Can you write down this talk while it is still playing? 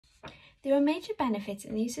There are major benefits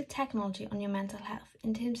in the use of technology on your mental health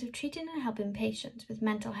in terms of treating and helping patients with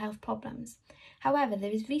mental health problems. However,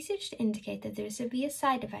 there is research to indicate that there are severe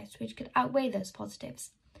side effects which could outweigh those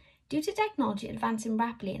positives. Due to technology advancing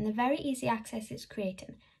rapidly and the very easy access it's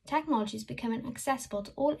creating, technology is becoming accessible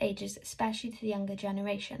to all ages, especially to the younger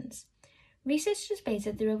generations. Research displays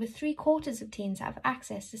that there are over 3/4 of teens that have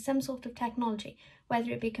access to some sort of technology,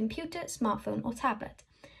 whether it be a computer, smartphone or tablet,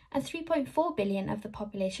 and 3.4 billion of the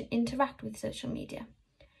population interact with social media.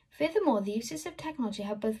 Furthermore, the uses of technology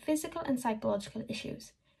have both physical and psychological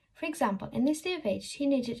issues. For example, in this day of age,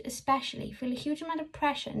 teenagers especially feel a huge amount of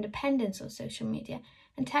pressure and dependence on social media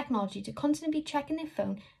and technology to constantly be checking their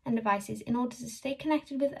phone and devices in order to stay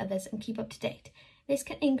connected with others and keep up to date. This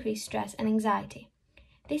can increase stress and anxiety.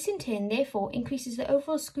 This in turn therefore increases the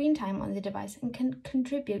overall screen time on the device and can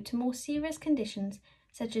contribute to more serious conditions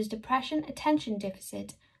such as depression, attention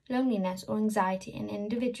deficit, loneliness or anxiety in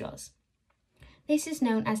individuals. This is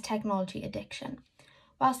known as technology addiction.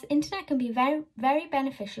 Whilst the internet can be very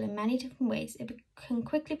beneficial in many different ways, it can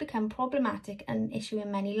quickly become problematic and an issue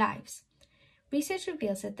in many lives. Research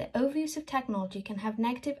reveals that the overuse of technology can have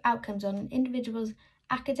negative outcomes on an individual's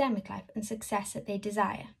academic life and success that they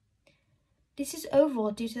desire. This is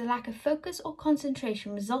overall due to the lack of focus or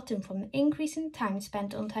concentration resulting from the increase in time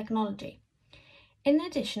spent on technology. In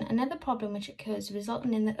addition, another problem which occurs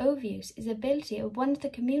resulting in the overuse is the ability of one to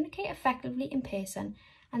communicate effectively in person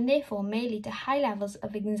and therefore may lead to high levels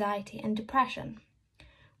of anxiety and depression.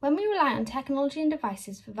 When we rely on technology and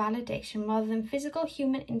devices for validation rather than physical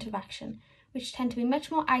human interaction, which tend to be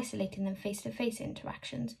much more isolating than face-to-face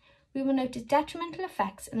interactions, we will notice detrimental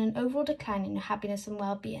effects and an overall decline in your happiness and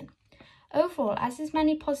well-being. Overall, as there's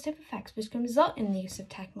many positive effects which can result in the use of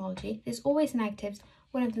technology, there's always negatives,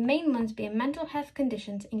 one of the main ones being mental health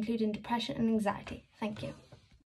conditions including depression and anxiety. Thank you.